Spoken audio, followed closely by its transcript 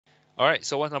All right,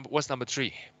 so what's number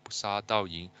 3? 不杀盗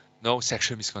淫, no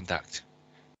sexual misconduct.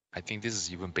 I think this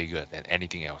is even bigger than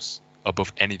anything else,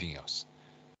 above anything else.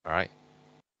 All right.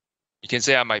 You can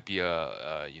say I might be like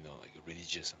a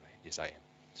religious. Yes, I am.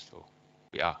 So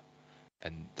we are.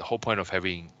 And the whole point of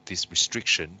having this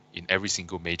restriction in every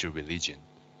single major religion,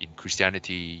 in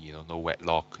Christianity, no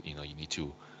wedlock, you need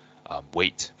to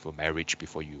wait for marriage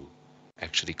before you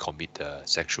actually commit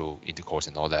sexual intercourse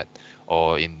and all that.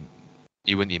 Or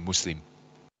even in Muslim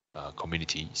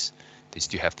communities, they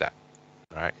still have that,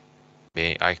 right?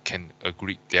 I can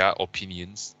agree, there are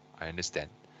opinions, I understand,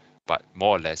 but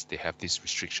more or less they have this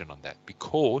restriction on that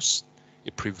because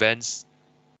it prevents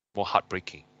more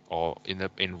heartbreaking, or in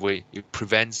a way it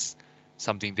prevents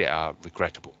something that are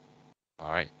regrettable,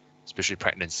 all right? Especially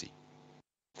pregnancy.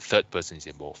 The third person is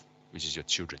involved, which is your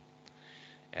children,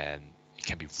 and it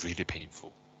can be really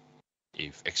painful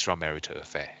if extramarital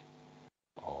affair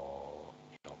or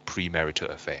premarital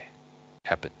affair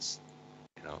happens.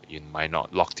 You might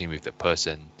not locked in with the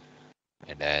person,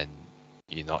 and then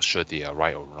you're not sure they are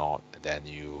right or not, and then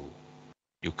you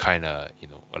kind of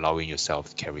allowing yourself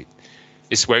to carry it.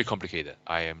 It's very complicated.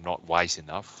 I am not wise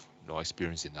enough, nor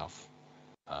experienced enough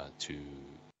to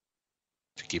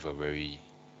give a very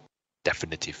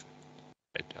definitive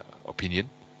opinion.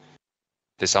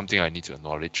 There's something I need to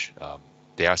acknowledge.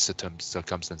 There are certain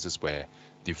circumstances where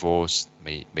divorce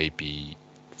may be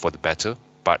for the better,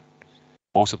 but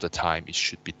most of the time it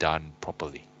should be done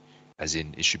properly, as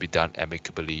in it should be done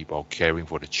amicably while caring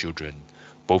for the children,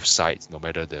 both sides, no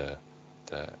matter the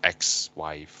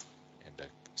ex-wife and the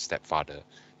stepfather,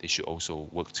 they should also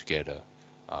work together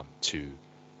to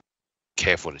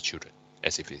care for the children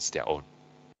as if it's their own.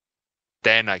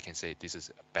 Then I can say this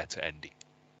is a better ending.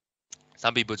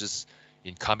 Some people just,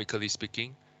 in karmically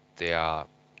speaking, they are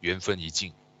缘分已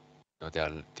尽.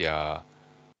 They are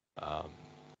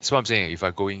that's what I'm saying. If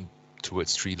I'm going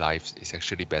towards 3 lives, it's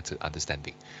actually better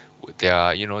understanding. They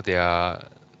are how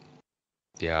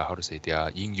to say, their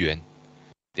姻缘,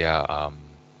 their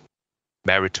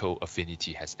marital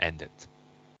affinity has ended.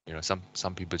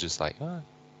 Some people just like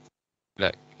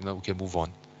we can move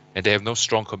on, and they have no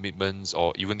strong commitments,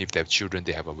 or even if they have children,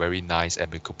 they have a very nice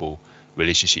amicable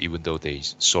relationship, even though they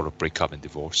sort of break up and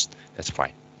divorce. That's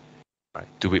fine, right?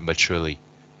 Do it maturely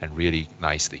and really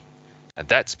nicely, and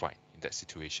that's fine in that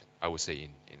situation, I would say,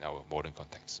 in our modern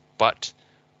context. But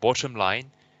bottom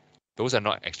line, those are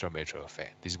not extramarital affair.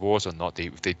 These wars are not,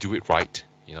 if they do it right,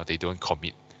 they don't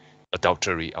commit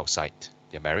adultery outside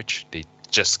their marriage, they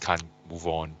just can't move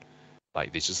on.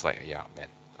 Like, they just like, yeah, man,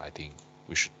 I think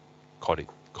we should call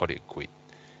it quit.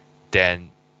 Then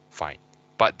fine.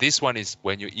 But this one is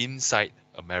when you're inside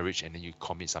a marriage and then you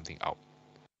commit something out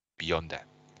beyond that,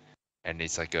 and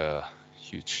it's like a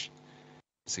huge,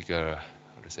 it's like a,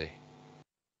 how to say,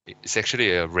 it's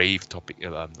actually a rave topic.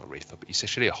 Not rave topic. It's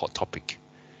actually a hot topic.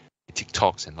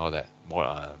 TikToks and all that,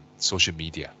 more social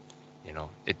media.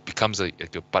 It becomes a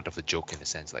butt of a joke in a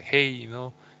sense. Like, hey,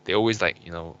 they always like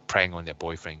preying on their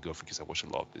boyfriend, girlfriend. Because I watch a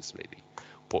lot of this lately.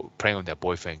 Preying on their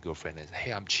boyfriend, girlfriend, and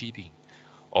hey, I'm cheating.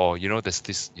 Or there's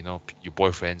this, your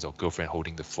boyfriends or girlfriend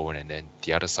holding the phone, and then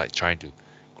the other side trying to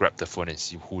grab the phone and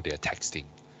see who they're texting.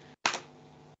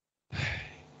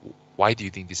 Why do you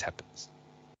think this happens?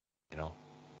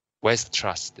 Where's the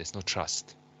trust? There's no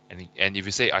trust. And if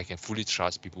you say I can fully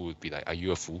trust, people would be like, are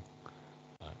you a fool?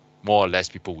 More or less,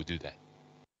 people would do that.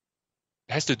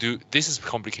 It has to do. This is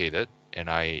complicated, and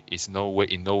in no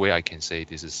way I can say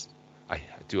this is. I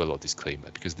do a lot of disclaimer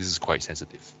because this is quite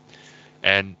sensitive.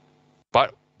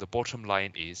 But the bottom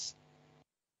line is,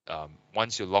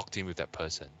 once you're locked in with that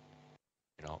person,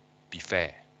 be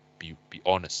fair, be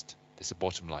honest. That's the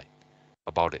bottom line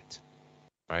about it,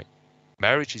 right?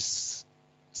 Marriage is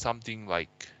something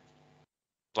like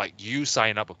you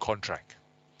sign up a contract,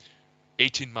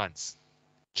 18 months,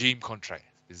 gym contract.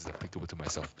 This is applicable to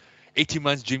myself. 18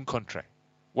 months gym contract.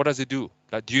 What does it do?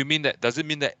 Like, does it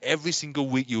mean that every single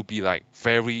week you'll be like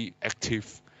very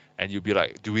active and you'll be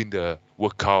like doing the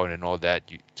workout and all that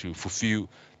to fulfill,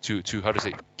 to how to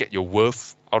say, get your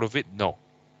worth out of it? No.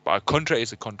 But a contract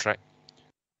is a contract.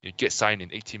 You get signed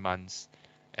in 18 months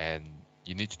and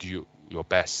you need to do your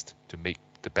best to make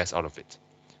the best out of it.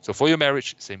 So for your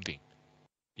marriage, same thing.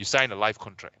 You sign a life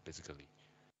contract, basically,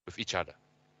 with each other.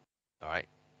 All right?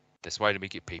 That's why they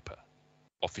make it paper,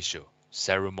 official,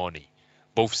 ceremony,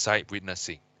 both sides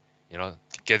witnessing,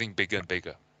 getting bigger and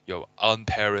bigger. Your aunt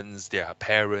parents, their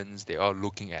parents, they are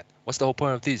looking at. What's the whole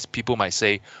point of this? People might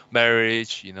say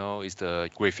marriage, is the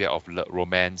graveyard of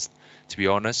romance. To be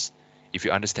honest, if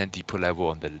you understand deeper level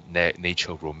on the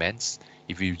nature of romance,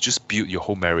 if you just build your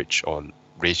whole marriage or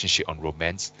relationship on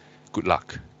romance, good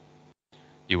luck.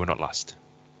 it will not last.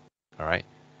 All right.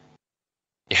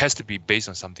 It has to be based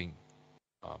on something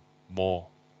more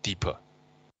deeper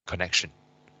connection,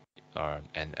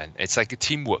 and it's like a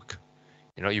teamwork.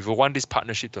 You know, if you want this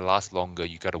partnership to last longer,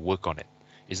 you got to work on it.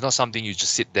 It's not something you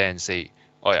just sit there and say,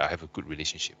 "Oh yeah, I have a good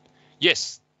relationship."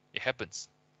 Yes, it happens,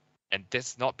 and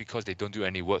that's not because they don't do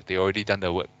any work. They already done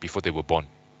the work before they were born.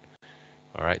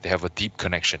 All right, they have a deep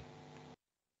connection.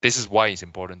 This is why it's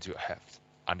important to have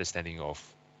understanding of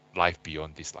life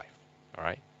beyond this life. All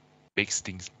right, makes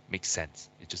things make sense.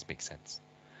 It just makes sense.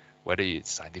 Whether it's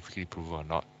scientifically proven or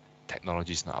not,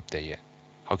 technology is not up there yet.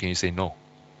 How can you say no?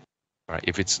 All right,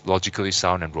 if it's logically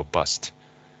sound and robust,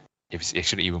 if it's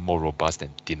actually even more robust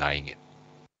than denying it.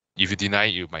 If you deny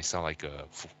it, you might sound like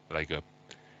a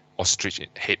ostrich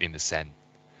head in the sand.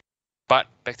 But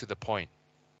back to the point,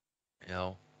 you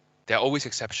know, there are always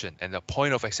exceptions, and the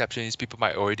point of exception is people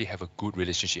might already have a good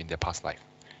relationship in their past life.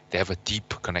 They have a deep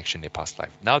connection in their past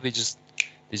life. Now they just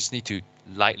need to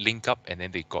link up, and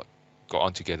then they got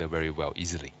on together very well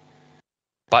easily.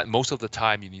 But most of the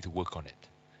time, you need to work on it.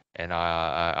 And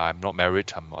I'm not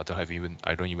married. I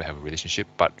don't even have a relationship.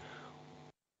 But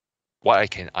what I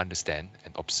can understand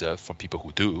and observe from people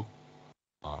who do,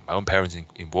 my own parents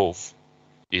involved,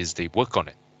 is they work on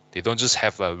it. They don't just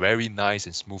have a very nice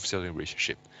and smooth sailing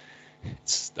relationship.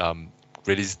 It's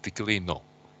realistically, no.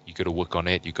 You got to work on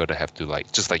it. You got to have to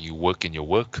just like you work in your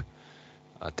work,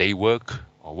 day work,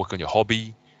 or work on your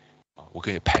hobby, work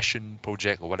on your passion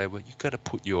project or whatever. You got to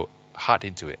put your heart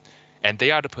into it, and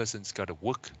the other person's got to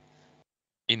work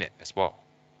in it as well.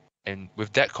 And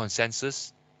with that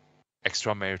consensus,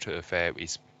 extramarital affair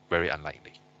is very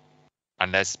unlikely,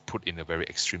 unless put in a very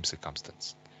extreme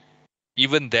circumstance.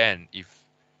 Even then, if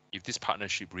this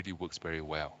partnership really works very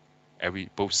well,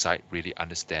 both sides really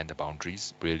understand the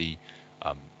boundaries, really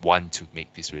want to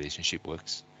make this relationship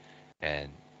works, and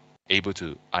able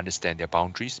to understand their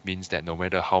boundaries, means that no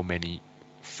matter how many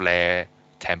flare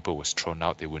temper was thrown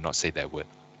out, they will not say that word.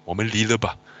 我们离了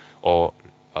吧, or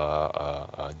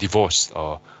divorce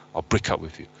or break up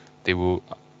with you. They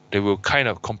will kind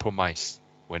of compromise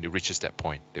when it reaches that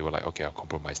point. They were like, okay, I'll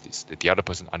compromise this. The other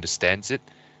person understands it,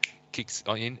 kicks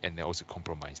in, and they also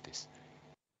compromise this.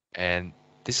 And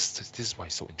this is why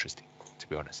it's so interesting, to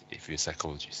be honest. If you're a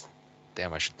psychologist,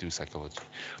 damn, I should do psychology.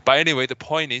 But anyway, the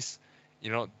point is,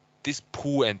 you know, this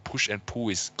pull and push and pull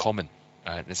is common.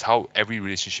 It's how every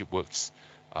relationship works,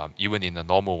 even in a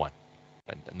normal one,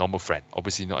 a normal friend.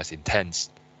 Obviously not as intense,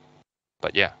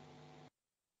 but yeah.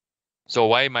 So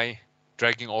why am I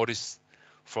dragging all this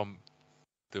from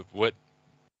the word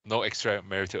no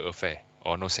extramarital affair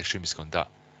or no sexual misconduct?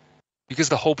 Because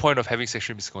the whole point of having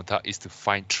sexual misconduct is to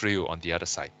find thrill on the other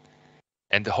side.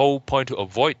 And the whole point to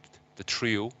avoid the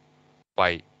thrill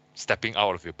by stepping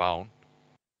out of your bound,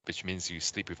 which means you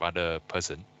sleep with other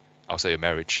person outside your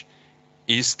marriage,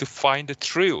 is to find the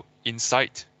thrill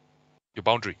inside your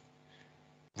boundary.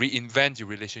 Reinvent your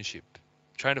relationship.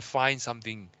 Trying to find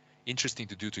something interesting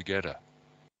to do together.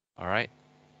 All right?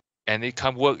 And it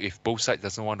can't work if both sides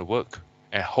doesn't want to work.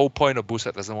 And the whole point of both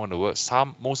sides doesn't want to work.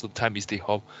 Most of the time is they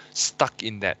are stuck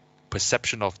in that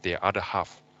perception of their other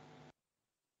half.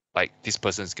 Like this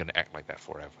person is gonna act like that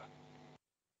forever.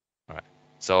 All right.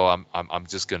 So I'm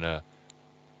just gonna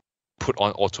put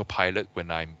on autopilot when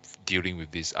I'm dealing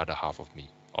with this other half of me,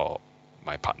 or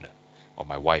my partner, or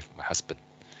my wife, my husband.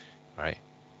 All right.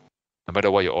 No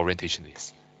matter what your orientation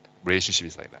is, relationship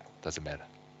is like that. Doesn't matter.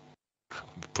 I'm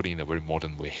putting it in a very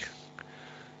modern way.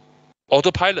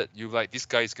 Autopilot, you like this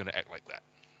guy is gonna act like that.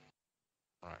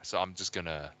 All right, so I'm just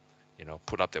gonna, you know,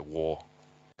 put up that wall,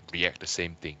 react the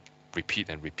same thing, repeat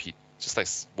and repeat. Just like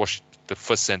the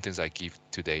first sentence I give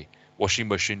today: washing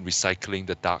machine recycling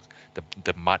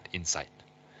the mud inside,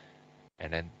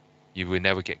 and then you will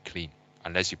never get clean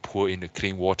unless you pour in the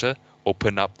clean water,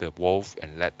 open up the valve,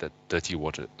 and let the dirty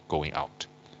water going out.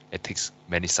 It takes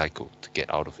many cycles to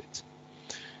get out of it.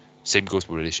 Same goes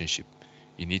for relationship.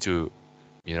 You need to,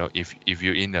 you know, if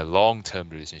you're in a long-term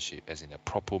relationship, as in a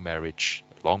proper marriage,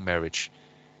 long marriage,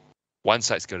 one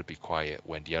side's got to be quiet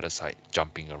when the other side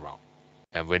jumping around.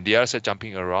 And when the other side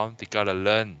jumping around, they got to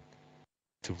learn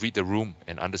to read the room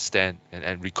and understand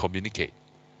and recommunicate.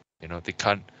 You know, they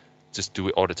can't just do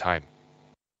it all the time.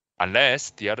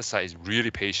 Unless the other side is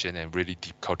really patient and really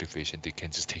deep cultivation, they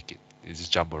can just take it. They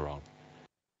just jump around.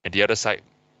 And the other side,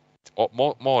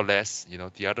 more or less, you know,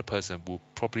 the other person will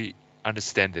probably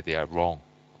understand that they are wrong.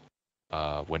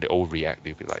 When they overreact,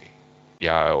 they'll be like,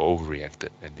 yeah, I overreacted.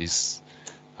 And this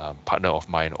partner of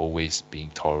mine always being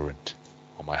tolerant,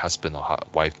 or my husband or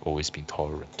wife always being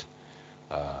tolerant.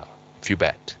 Feel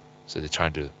bad. So they're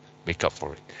trying to make up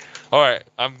for it. All right,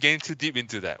 I'm getting too deep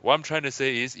into that. What I'm trying to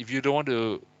say is, if you don't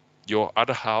want your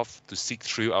other half to seek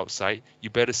thrill outside, you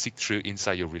better seek thrill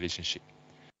inside your relationship.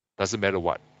 Doesn't matter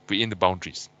what, within the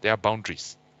boundaries. There are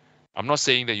boundaries. I'm not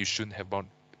saying that you shouldn't have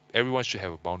everyone should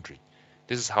have a boundary.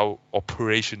 This is how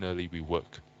operationally we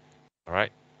work. All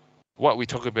right. What we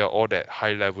talk about, all that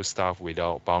high level stuff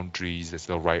without boundaries, there's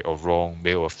no right or wrong,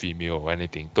 male or female or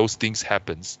anything. Those things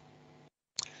happens.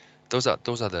 Those are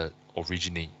the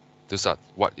originate. Those are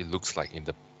what it looks like in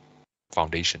the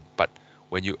foundation. But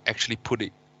when you actually put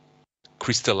it,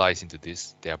 crystallize into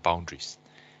this, there are boundaries,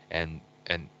 and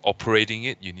operating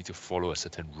it, you need to follow a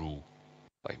certain rule,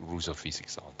 like rules of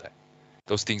physics and all that.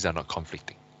 Those things are not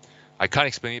conflicting. I can't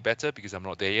explain it better because I'm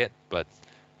not there yet, but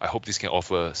I hope this can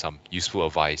offer some useful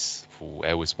advice for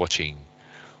whoever's watching,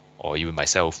 or even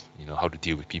myself, how to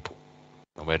deal with people,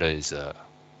 no matter it's a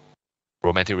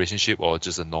romantic relationship or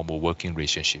just a normal working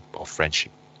relationship or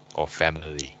friendship or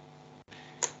family.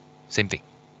 Same thing.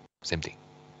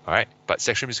 All right. But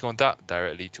sexual misconduct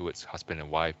directly towards husband and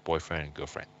wife, boyfriend and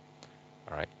girlfriend.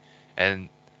 All right. And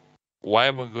why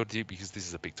am I going to go deep? Because this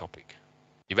is a big topic.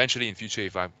 Eventually in future,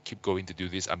 if I keep going to do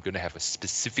this, I'm going to have a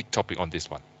specific topic on this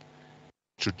one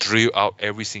to drill out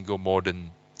every single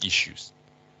modern issues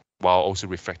while also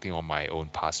reflecting on my own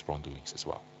past wrongdoings as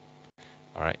well.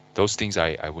 All right. Those things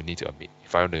I would need to admit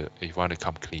if I want to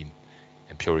come clean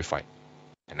and purified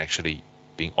and actually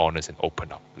being honest and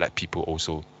open up, let people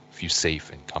also feel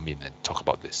safe and come in and talk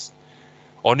about this.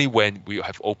 Only when we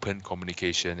have open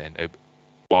communication and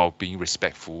while being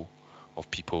respectful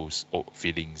of people's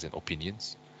feelings and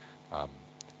opinions,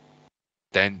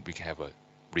 then we can have a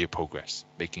real progress,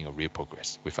 making a real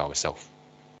progress with ourselves.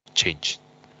 Change.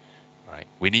 All right.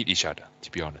 We need each other,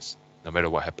 to be honest. No matter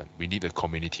what happens, we need the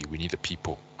community, we need the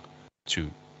people to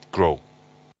grow.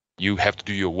 You have to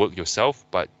do your work yourself,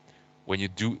 but when you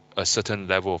do a certain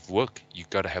level of work, you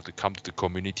gotta have to come to the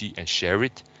community and share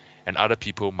it, and other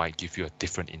people might give you a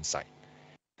different insight.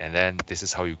 And then this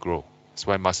is how you grow. That's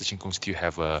why Master Ching Kung still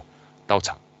have a Dao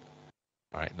Chang.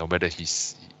 All right, no matter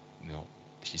his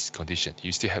condition,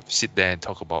 you still have to sit there and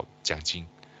talk about Jiang Jing.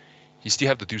 He still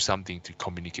have to do something to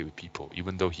communicate with people,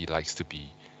 even though he likes to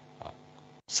be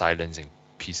silence and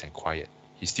peace and quiet.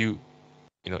 He's still,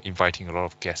 inviting a lot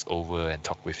of guests over and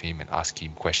talk with him and ask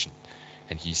him questions.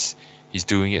 And he's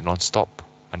doing it non-stop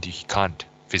until he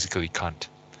physically can't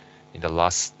in the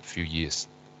last few years.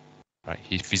 Right?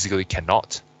 He physically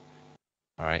cannot.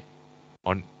 All right.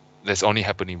 That's only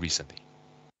happening recently.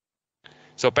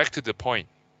 So back to the point.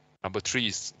 Number 3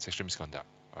 is sexual misconduct.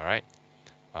 All right.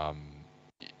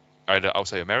 Either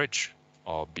outside of marriage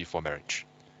or before marriage.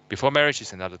 Before marriage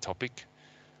is another topic,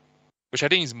 which I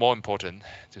think is more important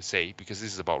to say because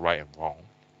this is about right and wrong.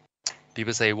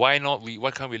 People say, why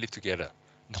can't we live together?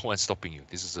 No one's stopping you.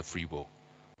 This is a free will.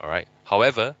 All right.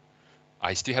 However,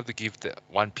 I still have to give the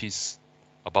one piece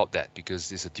about that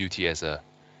because it's a duty as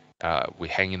we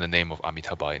hang in the name of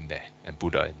Amitabha in there and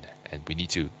Buddha in there, and we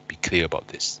need to be clear about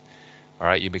this. All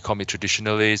right. You may call me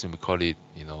traditionalist, and we call it,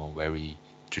 very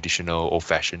traditional,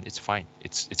 old-fashioned. It's fine.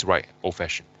 It's right,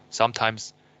 old-fashioned.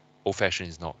 Sometimes old-fashioned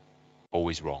is not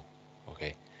always wrong.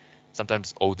 Okay.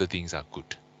 Sometimes older things are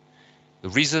good.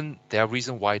 There are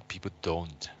reasons why people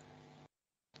don't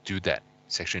do that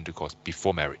sexual intercourse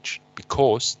before marriage,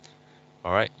 because,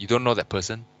 all right, you don't know that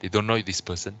person, they don't know this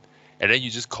person, and then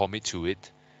you just commit to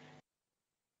it.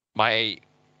 My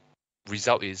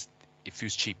result is it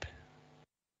feels cheap.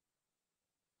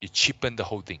 You cheapen the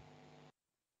whole thing.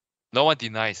 No one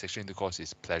denies sexual intercourse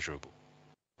is pleasurable.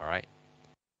 All right.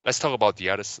 Let's talk about the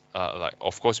others.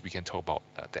 Of course, we can talk about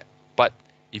that. But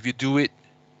if you do it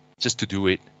just to do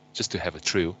it, just to have a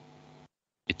thrill,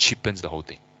 it cheapens the whole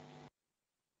thing.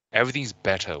 Everything is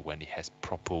better when it has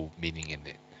proper meaning in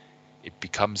it. It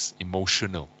becomes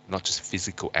emotional, not just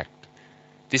physical act.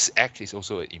 This act is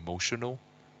also an emotional,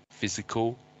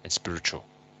 physical, and spiritual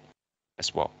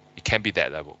as well. It can be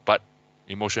that level, but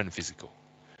emotional and physical.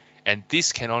 And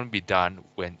this can only be done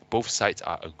when both sides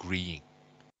are agreeing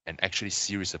and actually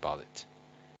serious about it.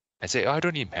 I say, I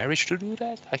don't need marriage to do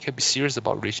that. I can be serious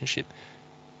about relationship.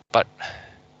 But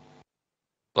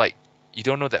like, you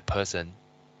don't know that person.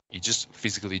 You're just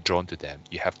physically drawn to them.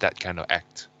 You have that kind of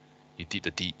act. You did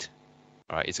the deed.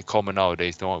 All right. It's a common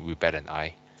nowadays. No one will bat an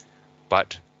eye.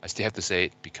 But I still have to say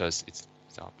it because it's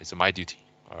my duty.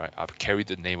 All right. I've carried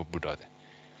the name of Buddha.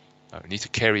 I need to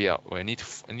carry out. I need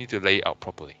to lay it out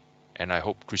properly. And I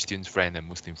hope Christian friend and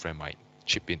Muslim friend might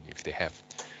chip in if they have.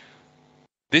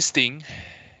 This thing,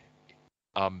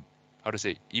 how to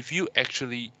say? If you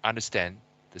actually understand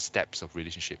the steps of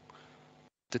relationship,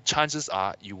 the chances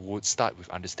are you would start with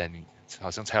understanding. 好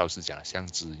像蔡老师讲，相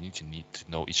知 you need to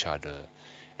know each other,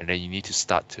 and then you need to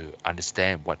start to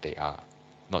understand what they are,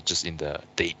 not just in the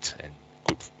date and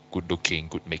good looking,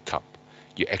 good makeup.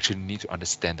 You actually need to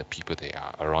understand the people they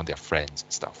are around, their friends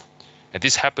and stuff. And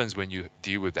this happens when you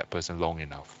deal with that person long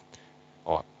enough,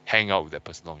 or hang out with that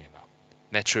person long enough.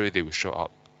 Naturally, they will show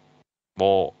out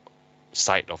more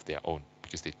side of their own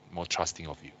because they're more trusting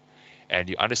of you. And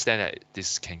you understand that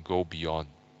this can go beyond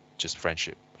just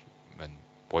friendship and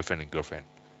boyfriend and girlfriend,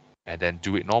 and then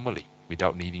do it normally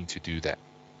without needing to do that,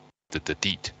 the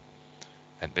deed.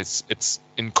 And it's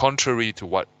in contrary to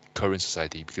what current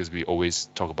society, because we always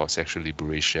talk about sexual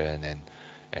liberation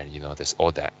and you know, there's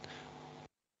all that.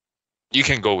 You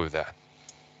can go with that.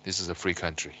 This is a free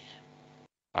country.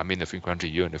 I'm in a free country,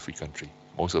 you're in a free country.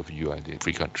 Most of you are in a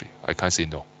free country. I can't say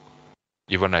no.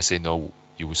 Even when I say no,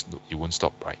 you won't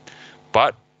stop, right?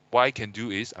 But what I can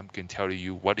do is I can tell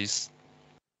you what this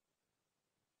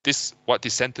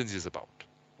sentence is about.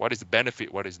 What is the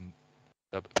benefit? What is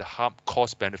the harm,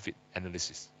 cost benefit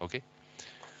analysis? Okay.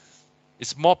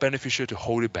 It's more beneficial to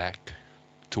hold it back,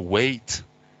 to wait.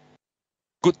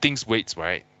 Good things wait,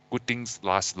 right? Good things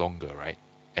last longer, right?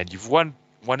 And if you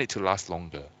want it to last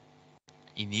longer,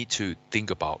 you need to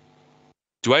think about,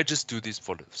 do I just do this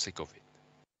for the sake of it?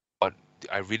 But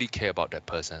I really care about that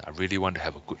person. I really want to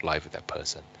have a good life with that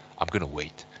person. I'm going to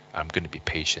wait. I'm going to be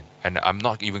patient. And I'm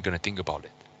not even going to think about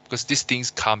it. Because these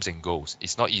things comes and goes.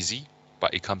 It's not easy,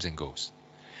 but it comes and goes.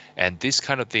 And this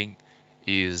kind of thing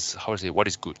is, how to say, what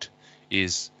is good?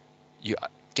 Is you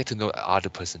get to know the other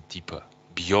person deeper,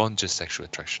 beyond just sexual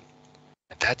attraction.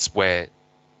 And that's where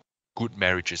good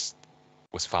marriages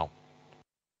was found.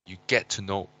 You get to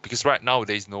know, because right now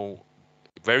there's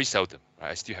very seldom,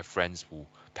 right? I still have friends who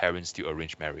parents still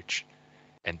arrange marriage,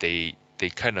 and they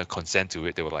kind of consent to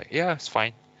it. They were like, yeah, it's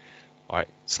fine. All right,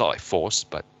 it's not like force,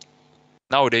 but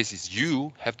nowadays is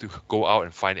you have to go out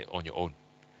and find it on your own.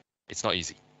 It's not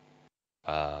easy.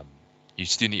 You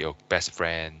still need your best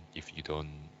friend if you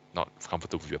not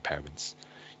comfortable with your parents.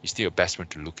 You still your best friend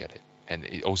to look at it, and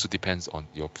it also depends on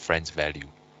your friend's value.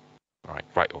 All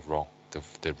right or wrong,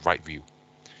 the right view.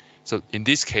 So in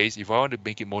this case, if I want to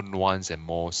make it more nuanced and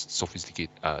more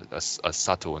sophisticated,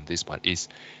 subtle on this one, it's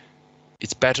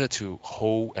better to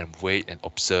hold and wait and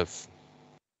observe,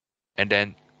 and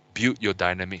then build your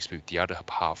dynamics with the other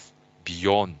half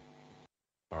beyond,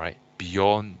 all right,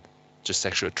 beyond just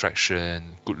sexual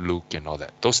attraction, good look, and all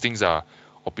that. Those things are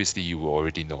obviously you will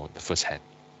already know in the first hand.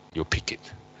 You'll pick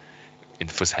it in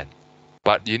the first hand,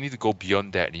 but you need to go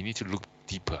beyond that. You need to look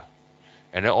deeper,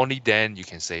 and then only then you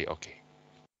can say, okay,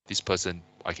 this person,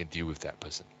 I can deal with that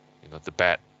person. You know, the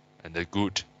bad and the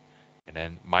good, and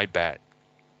then my bad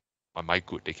or my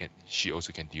good, she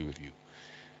also can deal with you.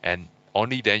 And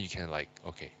only then you can like,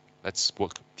 okay, let's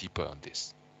work deeper on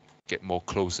this, get more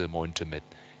closer, more intimate.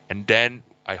 And then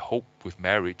I hope with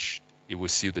marriage, it will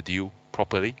seal the deal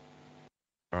properly.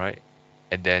 All right.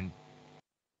 And then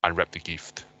unwrap the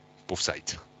gift, both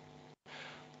sides.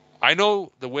 I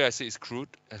know the way I say it's crude,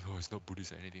 and it's not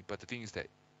Buddhist or anything, but the thing is that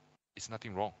it's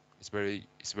nothing wrong. It's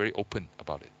very open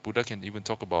about it. Buddha can even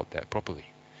talk about that properly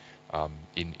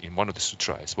in one of the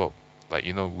sutra as well. Like,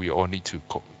 you know, we all need to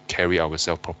carry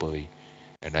ourselves properly,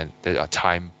 and then there are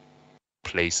time,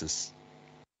 places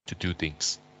to do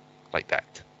things like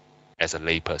that. As a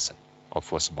lay person, of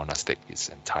course, monastic is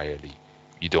entirely,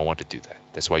 you don't want to do that.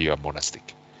 That's why you are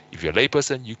monastic. If you're a lay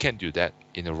person, you can do that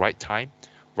in the right time,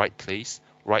 right place,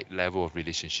 right level of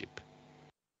relationship.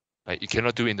 Right? You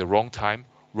cannot do it in the wrong time,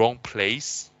 wrong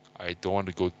place. I don't want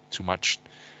to go too much.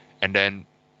 And then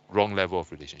wrong level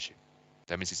of relationship.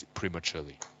 That means it's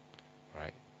prematurely,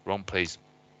 right? Wrong place.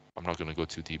 I'm not going to go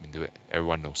too deep into it.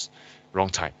 Everyone knows. Wrong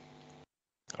time.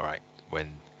 All right.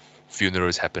 When funeral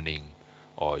is happening,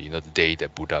 or, you know, the day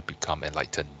that Buddha become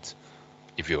enlightened,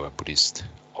 if you're a Buddhist,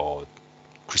 or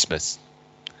Christmas,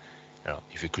 you know,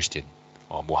 if you're Christian,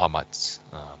 or Muhammad's,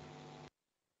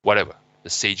 whatever, the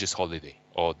sage's holiday,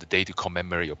 or the day to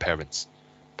commemorate your parents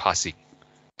passing.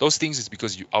 Those things is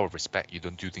because you, out of respect, you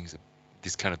don't do things,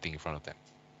 this kind of thing in front of them.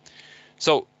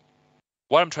 So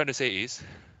what I'm trying to say is,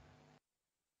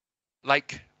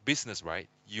 like business, right?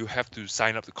 You have to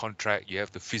sign up the contract. You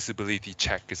have the feasibility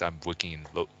check, because I'm working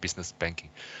in business banking.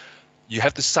 You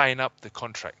have to sign up the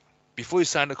contract. Before you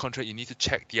sign the contract, you need to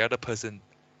check the other person.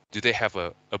 Do they have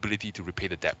a ability to repay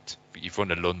the debt? If you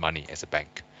want to loan money as a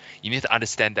bank, you need to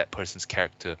understand that person's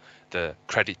character, the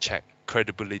credit check,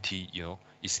 credibility. You know,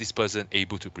 is this person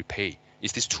able to repay?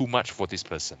 Is this too much for this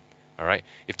person? All right.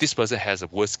 If this person has a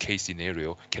worst case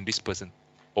scenario, can this person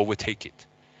overtake it?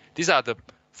 These are the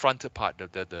frontal part,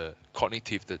 the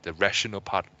cognitive, the rational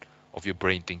part of your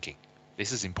brain thinking.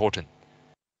 This is important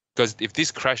because if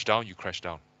this crash down, you crash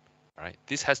down. All right.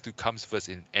 This has to come first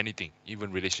in anything,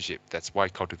 even relationship. That's why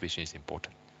cultivation is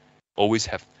important. Always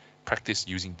have practice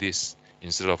using this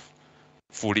instead of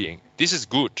fully. This is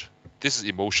good. This is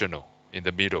emotional in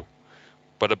the middle,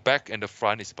 but the back and the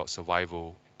front is about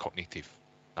survival, cognitive.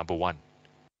 Number one,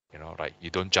 right? You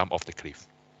don't jump off the cliff.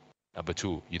 Number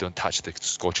two, you don't touch the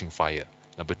scorching fire.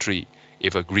 Number three,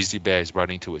 if a grizzly bear is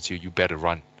running towards you, you better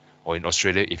run. Or in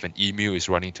Australia, if an emu is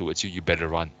running towards you, you better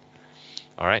run.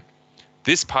 All right.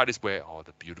 This part is where all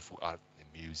the beautiful art and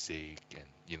music and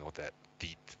that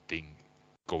deep thing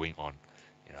going on,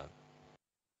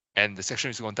 And the sexual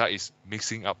misconduct is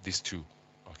mixing up these two.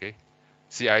 Okay.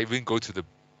 See, I even go to the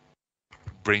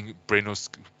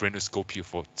brainoscopy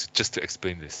just to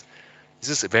explain this. This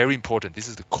is very important. This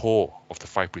is the core of the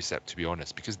 5 precepts, to be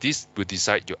honest, because this will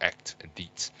decide your act and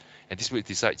deeds, and this will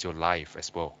decide your life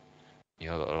as well.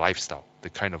 The lifestyle, the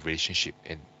kind of relationship,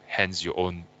 and hence your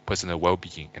own personal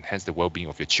well-being, and hence the well-being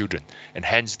of your children, and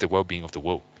hence the well-being of the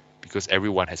world, because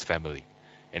everyone has family,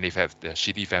 and if they have the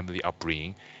shitty family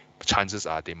upbringing, chances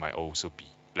are they might also be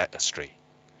led astray,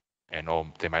 and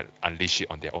they might unleash it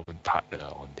on their own partner,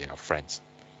 on their friends.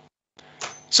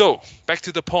 So back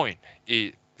to the point.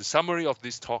 The summary of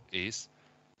this talk is,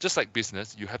 just like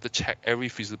business, you have to check every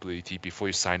feasibility before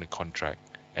you sign a contract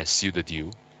and seal the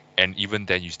deal. And even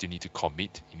then, you still need to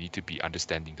commit. You need to be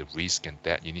understanding the risk and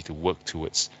that. You need to work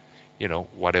towards,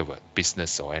 whatever,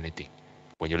 business or anything.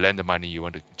 When you lend the money, you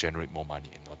want to generate more money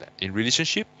and all that. In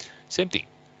relationship, same thing.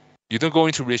 You don't go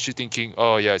into relationship thinking,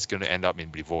 oh yeah, it's going to end up in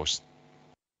divorce.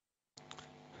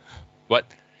 But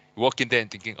you walk in there and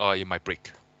thinking, oh, you might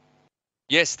break.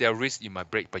 Yes, there are risks you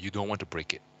might break, but you don't want to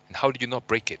break it. And how do you not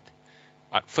break it?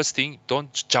 First thing,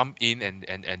 don't jump in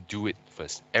and do it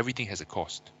first. Everything has a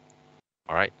cost.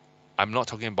 All right. I'm not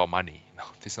talking about money. No,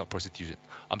 this is not prostitution.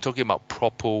 I'm talking about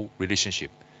proper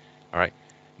relationship. All right.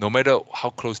 No matter how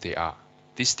close they are,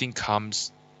 this thing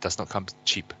does not come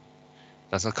cheap.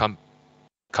 Does not come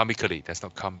comically. Does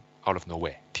not come out of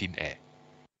nowhere. Thin air.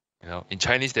 In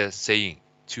Chinese, they're saying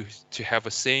to have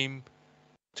a same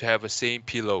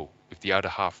pillow with the other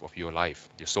half of your life,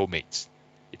 your soulmates.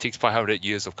 It takes 500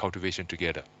 years of cultivation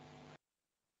together.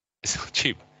 It's not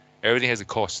cheap. Everything has a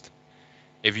cost.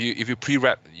 If you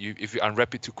pre-wrap, if you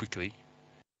unwrap it too quickly,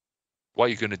 what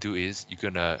you're gonna do is you're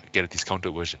gonna get a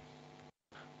discounted version.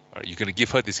 All right, you're gonna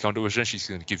give her a discounted version. She's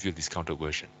gonna give you a discounted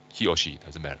version. He or she,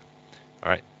 doesn't matter. All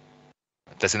right,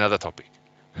 that's another topic.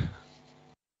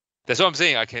 That's what I'm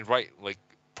saying. I can write like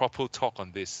proper talk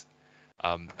on this,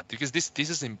 because this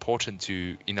is important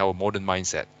in our modern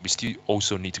mindset. We still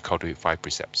also need to cultivate 5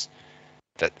 precepts.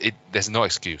 There's no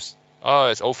excuse. Oh,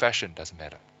 it's old-fashioned. Doesn't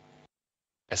matter.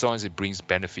 As long as it brings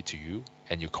benefit to you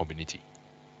and your community,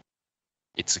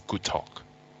 it's a good talk.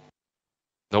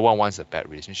 No one wants a bad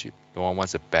relationship. No one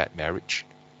wants a bad marriage.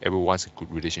 Everyone wants a good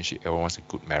relationship. Everyone wants a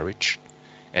good marriage.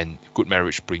 And good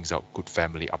marriage brings out good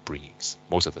family upbringings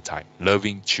most of the time.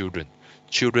 Loving children.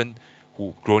 Children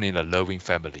who grown in a loving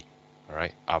family, all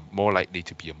right, are more likely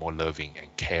to be more loving and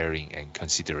caring and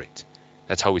considerate.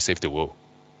 That's how we save the world.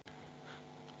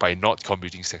 By not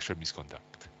committing sexual misconduct.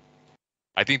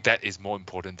 I think that is more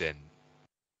important than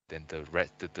the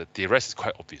rest. The rest is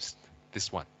quite obvious. This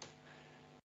one.